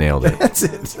just nailed it. That's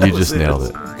it. You just nailed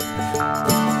it.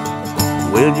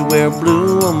 Will you wear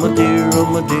blue, oh my dear, oh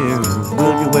my dear?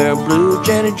 Will you wear blue,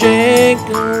 Jenny Jenkins?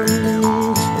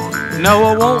 No,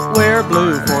 I won't wear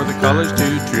blue for the color's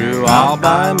too true. I'll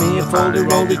buy me a foldy,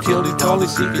 roly, tilly, tolly,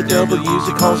 seek a double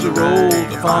user, cause a roll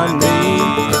to find me.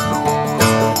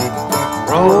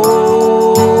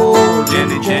 Roll,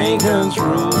 Jenny Jenkins,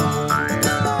 roll.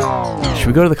 Should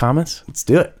we go to the comments? Let's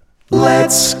do it.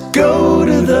 Let's go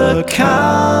to the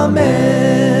comments.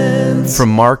 From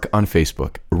Mark on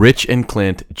Facebook. Rich and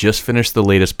Clint just finished the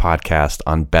latest podcast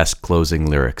on best closing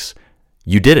lyrics.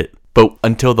 You did it. But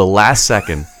until the last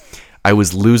second, I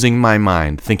was losing my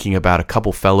mind thinking about a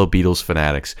couple fellow Beatles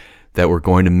fanatics that were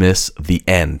going to miss the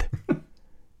end.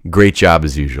 Great job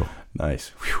as usual. Nice.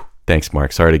 Whew. Thanks,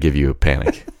 Mark. Sorry to give you a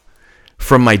panic.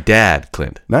 From my dad,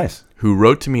 Clint. Nice. Who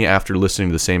wrote to me after listening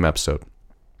to the same episode.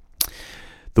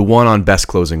 The one on best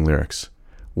closing lyrics.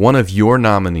 One of your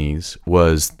nominees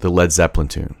was the Led Zeppelin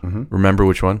tune. Mm-hmm. Remember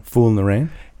which one? Fool in the Rain.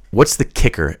 What's the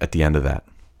kicker at the end of that?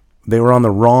 They were on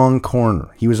the wrong corner.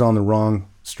 He was on the wrong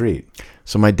street.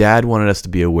 So my dad wanted us to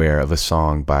be aware of a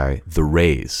song by The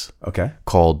Rays. Okay.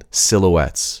 Called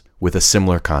Silhouettes, with a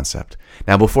similar concept.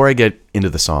 Now, before I get into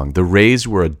the song, The Rays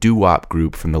were a doo-wop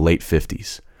group from the late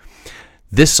 50s.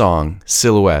 This song,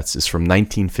 Silhouettes, is from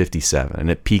 1957, and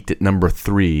it peaked at number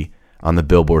 3 on the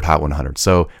Billboard Hot 100.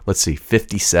 So, let's see,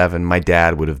 57, my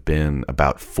dad would have been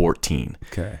about 14.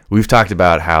 Okay. We've talked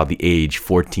about how the age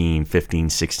 14, 15,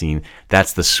 16,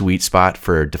 that's the sweet spot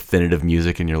for definitive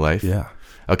music in your life. Yeah.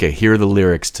 Okay, here are the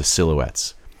lyrics to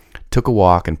Silhouettes. Took a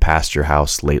walk and passed your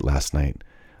house late last night.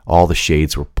 All the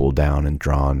shades were pulled down and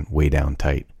drawn way down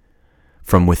tight.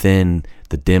 From within,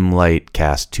 the dim light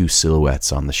cast 2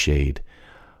 silhouettes on the shade.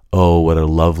 Oh, what a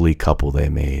lovely couple they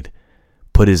made.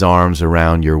 Put his arms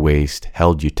around your waist,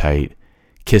 held you tight.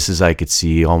 Kisses I could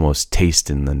see, almost taste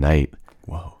in the night.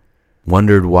 Whoa.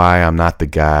 Wondered why I'm not the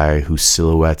guy whose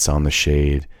silhouettes on the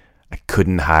shade. I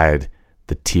couldn't hide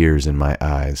the tears in my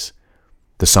eyes.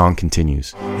 The song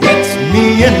continues. Let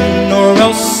me in or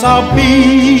else I'll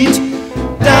beat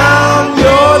down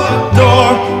your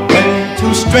door. When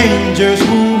 2 strangers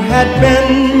who had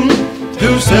been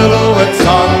 2 silhouettes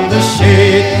on the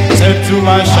shade said to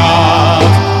my shop,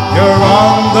 you're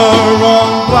on the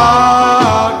wrong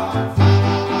block.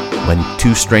 When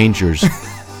 2 strangers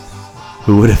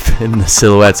who would have been the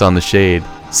silhouettes on the shade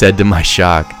said to my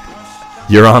shock,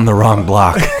 you're on the wrong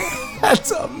block.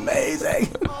 That's amazing.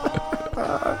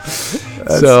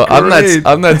 So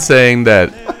I'm not saying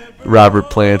that Robert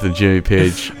Plant and Jimmy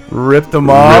Page ripped them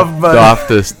off,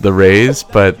 the Rays,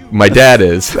 but my dad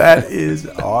is. That is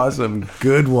awesome.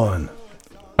 Good one.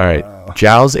 All right. Wow.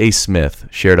 Giles A. Smith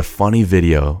shared a funny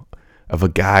video of a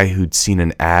guy who'd seen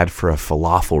an ad for a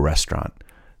falafel restaurant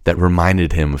that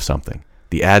reminded him of something.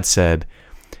 The ad said,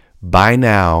 buy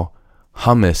now,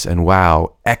 hummus and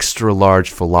wow, extra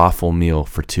large falafel meal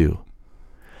for 2.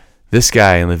 This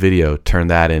guy in the video turned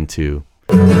that into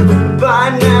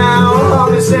by now,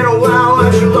 hummus and a wow,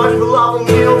 extra large falafel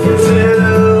meal for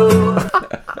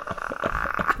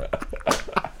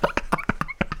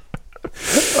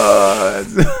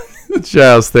 2.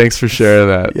 Giles, thanks for sharing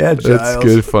that. Yeah, Giles. That's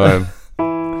good fun.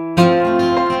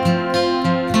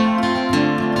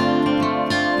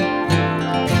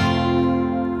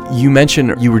 You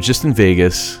mentioned you were just in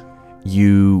Vegas.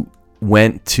 You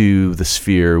went to the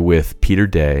Sphere with Peter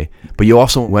Day, but you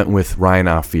also went with Ryan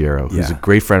Alfiero, who's a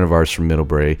great friend of ours from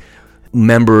Middlebury,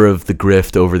 member of the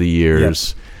Grift over the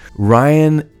years. Yep.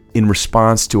 Ryan, in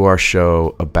response to our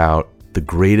show about the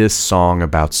greatest song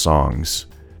about songs,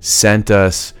 sent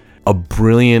us a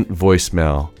brilliant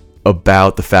voicemail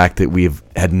about the fact that we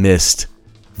had missed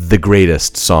the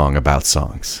greatest song about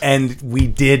songs. And we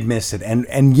did miss it.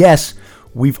 And yes,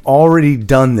 we've already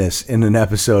done this in an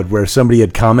episode where somebody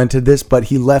had commented this, but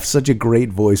he left such a great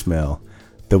voicemail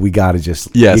that we got to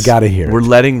you got to hear it. We're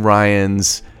letting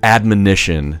Ryan's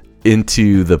admonition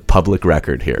into the public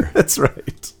record here. That's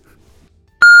right.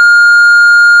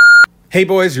 Hey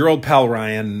boys, your old pal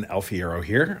Ryan Alfiero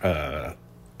here.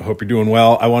 I hope you're doing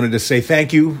well. I wanted to say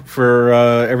thank you for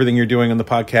everything you're doing on the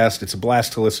podcast. It's a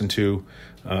blast to listen to.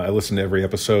 I listen to every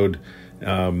episode.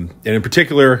 And in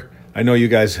particular, I know you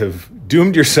guys have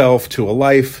doomed yourself to a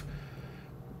life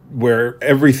where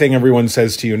everything everyone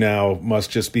says to you now must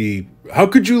just be, how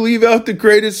could you leave out the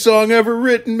greatest song ever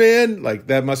written, man? Like,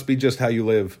 that must be just how you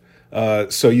live.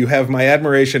 So you have my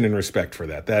admiration and respect for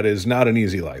that. That is not an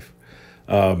easy life.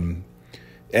 And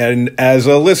as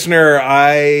a listener,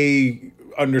 I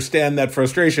understand that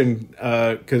frustration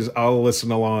because I'll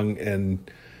listen along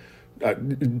and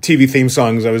TV theme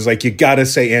songs. I was like, you gotta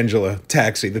say Angela,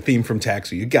 Taxi, the theme from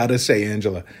Taxi. You gotta say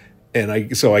Angela,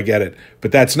 and so I get it.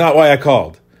 But that's not why I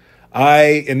called.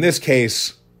 I, in this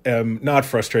case, am not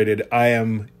frustrated. I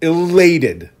am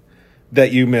elated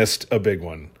that you missed a big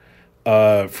one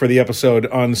for the episode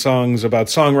on songs about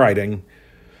songwriting,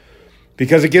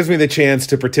 because it gives me the chance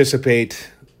to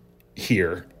participate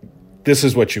here. This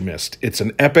is what you missed. It's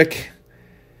an epic.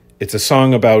 It's a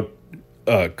song about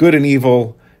good and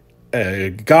evil,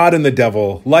 God and the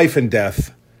devil, life and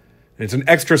death. And it's an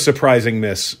extra surprising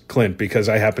miss, Clint, because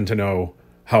I happen to know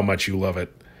how much you love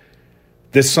it.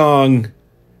 This song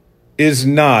is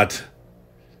not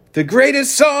the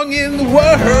greatest song in the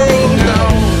world, no.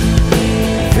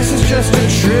 This is just a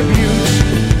tribute.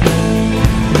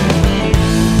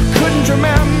 Couldn't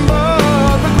remember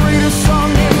the greatest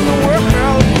song in the world.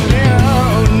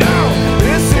 No,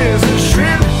 this is a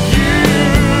tribute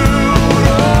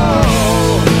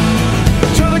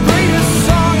to the greatest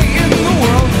song in the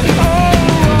world.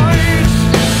 Alright,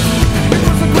 it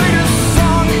was the greatest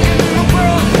song in the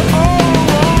world.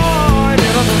 Alright,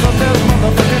 and other stuff there's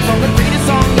motherfuckers on the greatest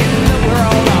song in the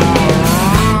world.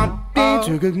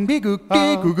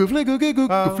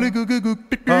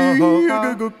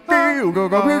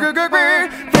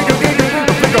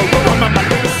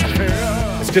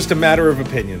 It's just a matter of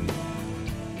opinion.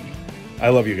 I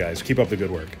love you guys. Keep up the good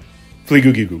work.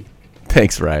 Fleegoo.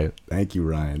 Thanks, Ryan. Thank you,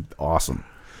 Ryan. Awesome.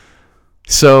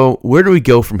 So where do we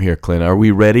go from here, Clint? Are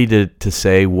we ready to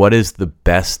say what is the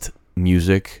best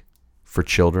music for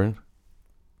children?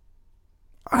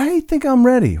 I think I'm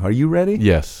ready. Are you ready?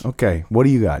 Yes. Okay. What do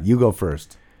you got? You go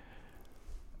first.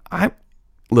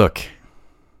 Look,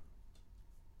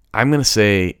 I'm going to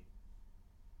say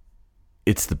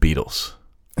it's the Beatles.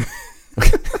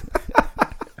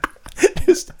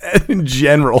 Just in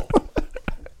general.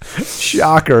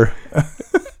 Shocker.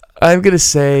 I'm going to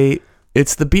say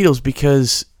it's the Beatles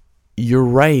because you're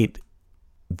right.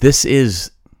 This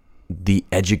is the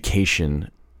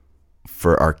education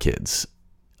for our kids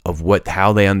of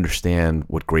how they understand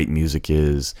what great music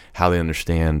is, how they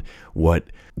understand what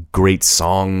great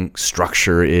song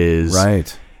structure is.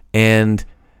 Right. And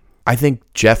I think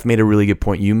Jeff made a really good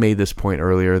point. You made this point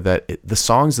earlier that the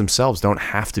songs themselves don't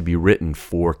have to be written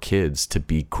for kids to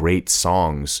be great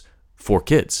songs for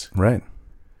kids. Right.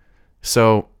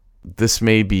 So this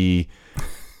may be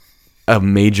a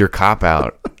major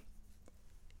cop-out.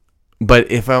 But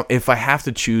if I have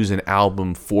to choose an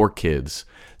album for kids,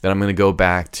 then I'm going to go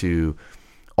back to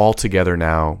All Together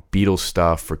Now, Beatles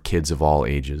stuff for kids of all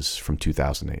ages from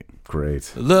 2008.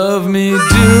 Great. Love me do,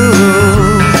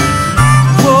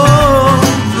 oh,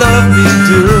 love me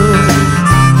do,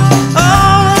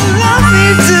 oh, love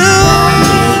me do,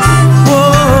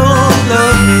 oh,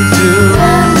 love me do,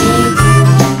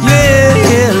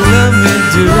 yeah, love me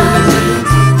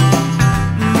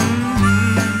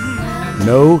do.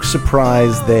 No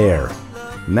surprise there.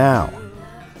 Now,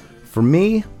 for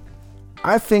me,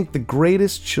 I think the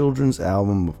greatest children's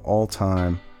album of all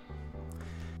time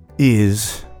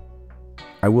is,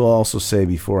 I will also say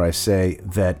before I say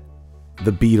that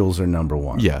the Beatles are number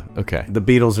one. Yeah, okay. The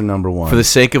Beatles are number one. For the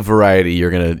sake of variety,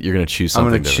 you're gonna choose something.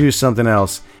 I'm going to choose something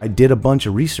else. I did a bunch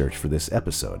of research for this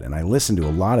episode, and I listened to a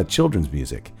lot of children's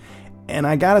music. And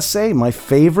I got to say, my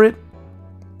favorite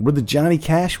were the Johnny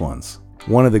Cash ones.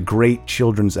 One of the great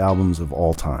children's albums of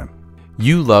all time.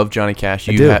 You love Johnny Cash.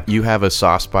 You have a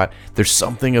soft spot. There's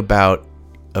something about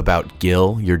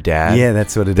Gil, your dad. Yeah,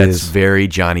 that's what it is. That's is. very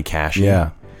Johnny Cash. Yeah.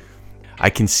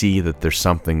 I can see that there's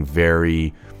something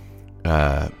very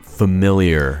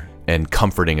familiar and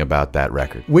comforting about that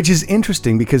record. Which is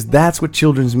interesting because that's what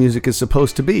children's music is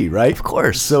supposed to be, right? Of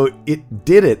course. So it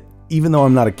did it, even though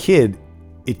I'm not a kid,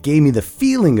 it gave me the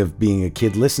feeling of being a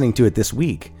kid listening to it this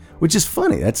week, which is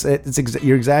funny.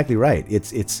 You're exactly right.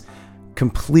 It's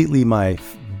completely my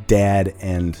dad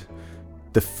and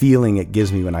the feeling it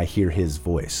gives me when I hear his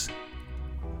voice.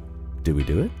 Did we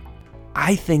do it?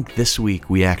 I think this week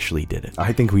we actually did it.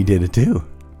 I think we did it too.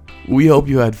 We hope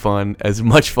you had fun, as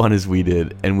much fun as we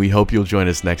did, and we hope you'll join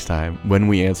us next time when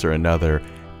we answer another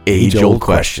age-old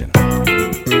question.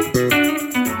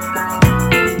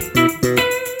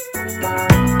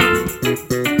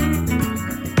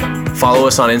 Follow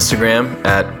us on Instagram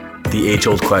at The Age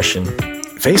Old Question.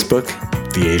 Facebook,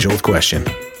 The Age Old Question.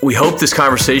 We hope this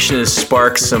conversation has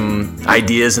sparked some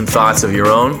ideas and thoughts of your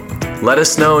own. Let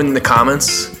us know in the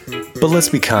comments. But let's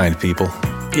be kind, people.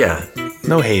 Yeah.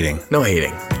 No hating. No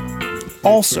hating.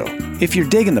 Also, if you're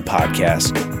digging the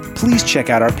podcast, please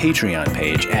check out our Patreon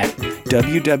page at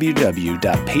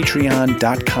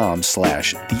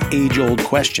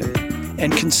www.patreon.com/theageoldquestion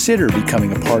and consider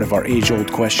becoming a part of our Age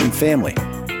Old Question family.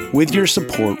 With your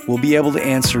support, we'll be able to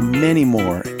answer many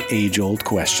more age-old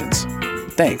questions.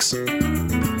 Thanks.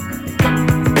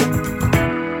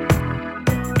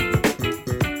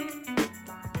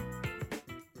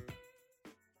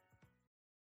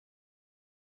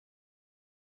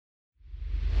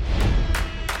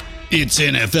 It's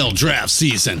NFL draft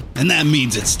season, and that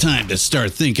means it's time to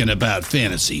start thinking about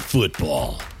fantasy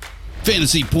football.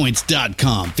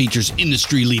 FantasyPoints.com features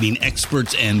industry-leading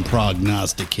experts and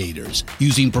prognosticators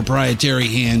using proprietary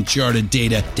hand-charted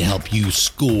data to help you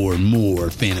score more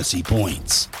fantasy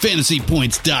points.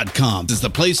 FantasyPoints.com is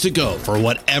the place to go for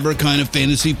whatever kind of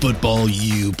fantasy football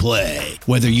you play.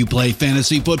 Whether you play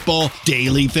fantasy football,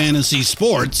 daily fantasy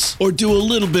sports, or do a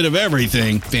little bit of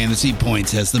everything, Fantasy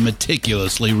Points has the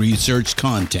meticulously researched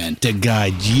content to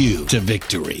guide you to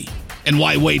victory. And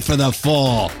why wait for the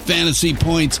fall? Fantasy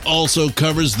Points also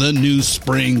covers the new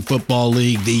spring football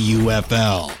league, the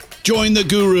UFL. Join the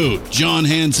guru, John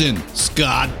Hansen,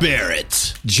 Scott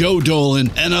Barrett, Joe Dolan,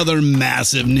 and other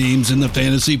massive names in the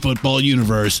fantasy football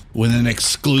universe with an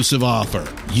exclusive offer.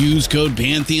 Use code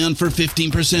Pantheon for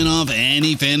 15% off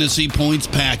any Fantasy Points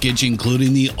package,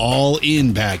 including the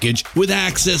all-in package, with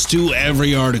access to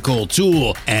every article,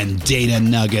 tool, and data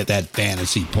nugget that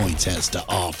Fantasy Points has to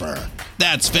offer.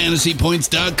 That's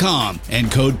FantasyPoints.com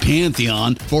and code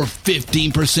Pantheon for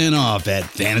 15% off at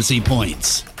Fantasy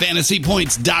Points.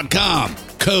 FantasyPoints.com,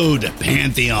 code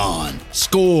Pantheon.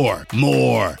 Score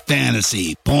more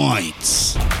fantasy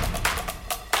points.